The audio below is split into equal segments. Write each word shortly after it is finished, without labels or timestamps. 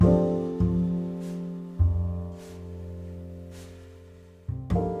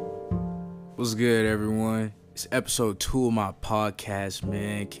What's good, everyone? It's episode 2 of my podcast,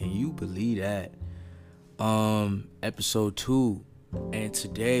 man. Can you believe that? Episode 2. And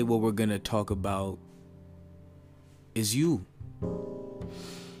today what we're gonna talk about is you.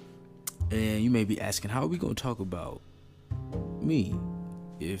 And you may be asking, how are we gonna talk about me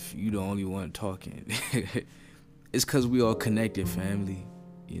if you the only one talking? It's cause we all connected, family.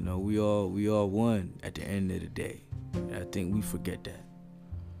 You know, we all one at the end of the day. And I think we forget that.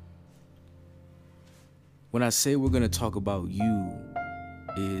 When I say we're going to talk about you,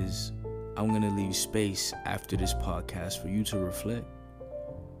 is I'm going to leave space after this podcast for you to reflect.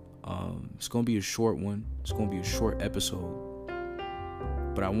 It's going to be a short one. It's going to be a short episode.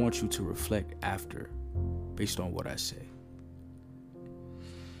 But I want you to reflect after, based on what I say.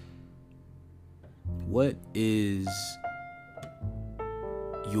 What is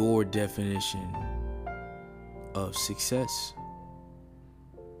your definition of success?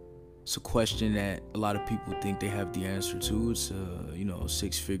 It's a question that a lot of people think they have the answer to. It's,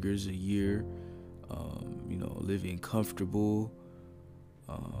 6 figures a year, living comfortable.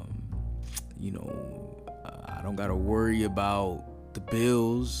 I don't got to worry about the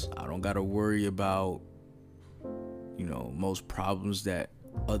bills. I don't got to worry about, most problems that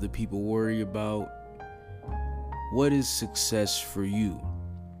other people worry about. What is success for you?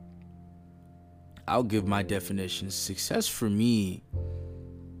 I'll give my definition. Success for me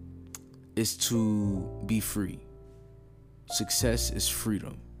is to be free. Success is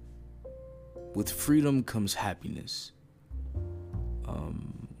freedom. With freedom comes happiness.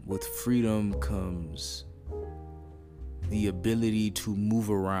 With freedom comes the ability to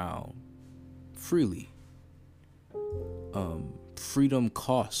move around freely. Freedom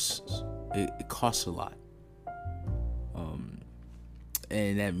costs. It costs a lot.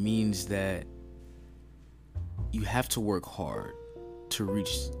 And that means that you have to work hard to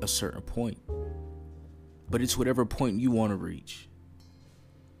reach a certain point. But it's whatever point you want to reach.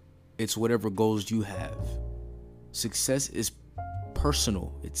 It's whatever goals you have. Success is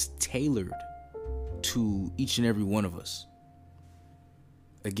personal. It's tailored to each and every one of us.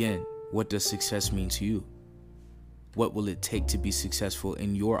 Again, what does success mean to you? What will it take to be successful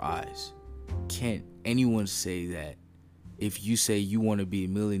in your eyes? Can't anyone say that if you say you want to be a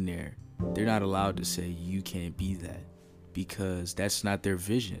millionaire, they're not allowed to say you can't be that, because that's not their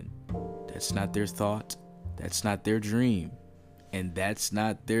vision. That's not their thought. That's not their dream. And that's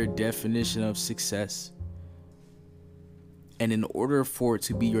not their definition of success. And in order for it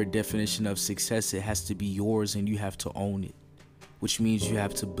to be your definition of success, it has to be yours and you have to own it, which means you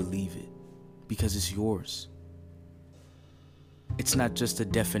have to believe it because it's yours. It's not just a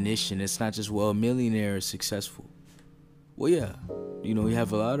definition. It's not just, well, a millionaire is successful. Well, yeah, you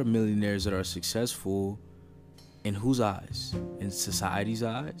have a lot of millionaires that are successful. In whose eyes? In society's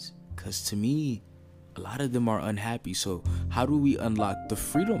eyes? Because to me, a lot of them are unhappy. So how do we unlock the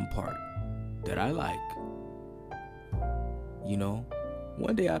freedom part that I like?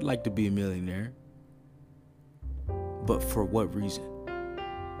 One day I'd like to be a millionaire. But for what reason?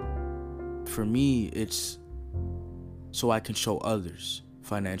 For me, it's so I can show others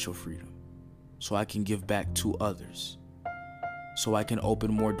financial freedom. So I can give back to others. So I can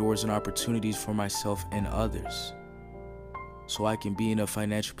open more doors and opportunities for myself and others. So I can be in a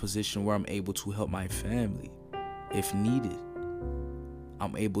financial position where I'm able to help my family if needed.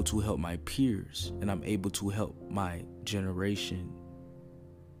 I'm able to help my peers, and I'm able to help my generation,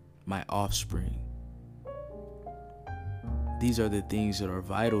 my offspring. These are the things that are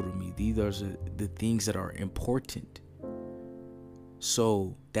vital to me. These are the things that are important.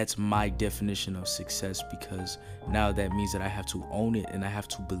 So that's my definition of success, because now that means that I have to own it and I have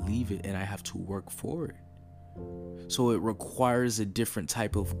to believe it and I have to work for it. So it requires a different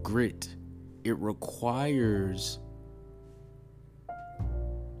type of grit. It requires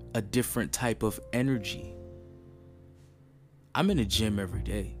a different type of energy. I'm in the gym every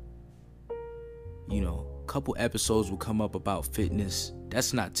day. A couple episodes will come up about fitness.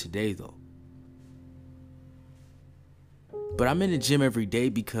 That's not today though. But I'm in the gym every day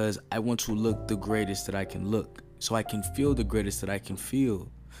because I want to look the greatest that I can look. So I can feel the greatest that I can feel.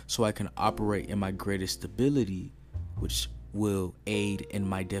 So I can operate in my greatest ability, which will aid in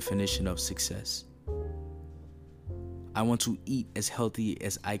my definition of success. I want to eat as healthy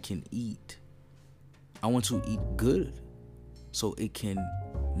as I can eat. I want to eat good so it can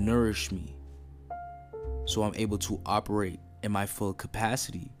nourish me. So I'm able to operate in my full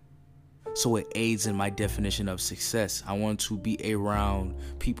capacity. So it aids in my definition of success. I want to be around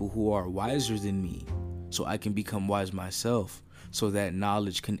people who are wiser than me so I can become wise myself, so that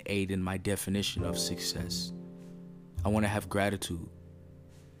knowledge can aid in my definition of success. I want to have gratitude.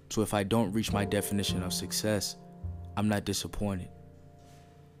 So if I don't reach my definition of success, I'm not disappointed.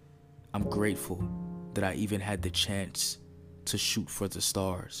 I'm grateful that I even had the chance to shoot for the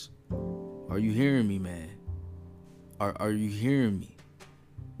stars. Are you hearing me, man? Are you hearing me?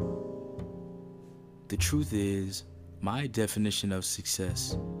 The truth is, my definition of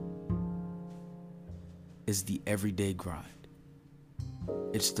success is the everyday grind.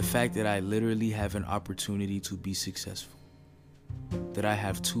 It's the fact that I literally have an opportunity to be successful. That I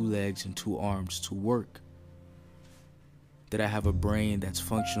have 2 legs and 2 arms to work. That I have a brain that's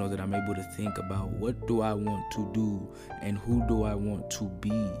functional, that I'm able to think about what do I want to do and who do I want to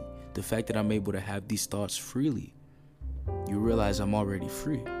be. The fact that I'm able to have these thoughts freely, you realize I'm already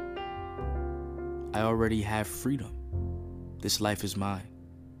free. I already have freedom. This life is mine.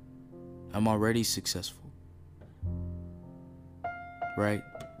 I'm already successful. Right?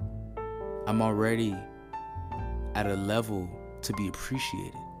 I'm already at a level to be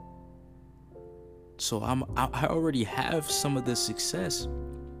appreciated. So I already have some of the success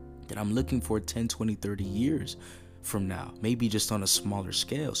that I'm looking for 10, 20, 30 years from now. Maybe just on a smaller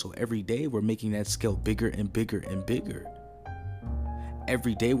scale. So every day we're making that scale bigger and bigger and bigger.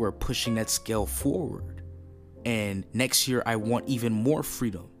 Every day we're pushing that scale forward. And next year I want even more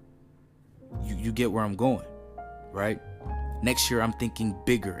freedom. You get where I'm going, right? Next year I'm thinking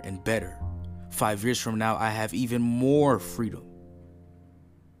bigger and better. 5 years from now I have even more freedom.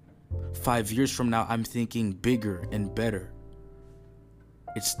 5 years from now, I'm thinking bigger and better.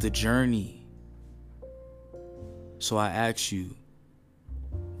 It's the journey. So I ask you,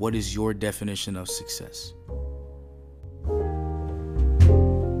 what is your definition of success?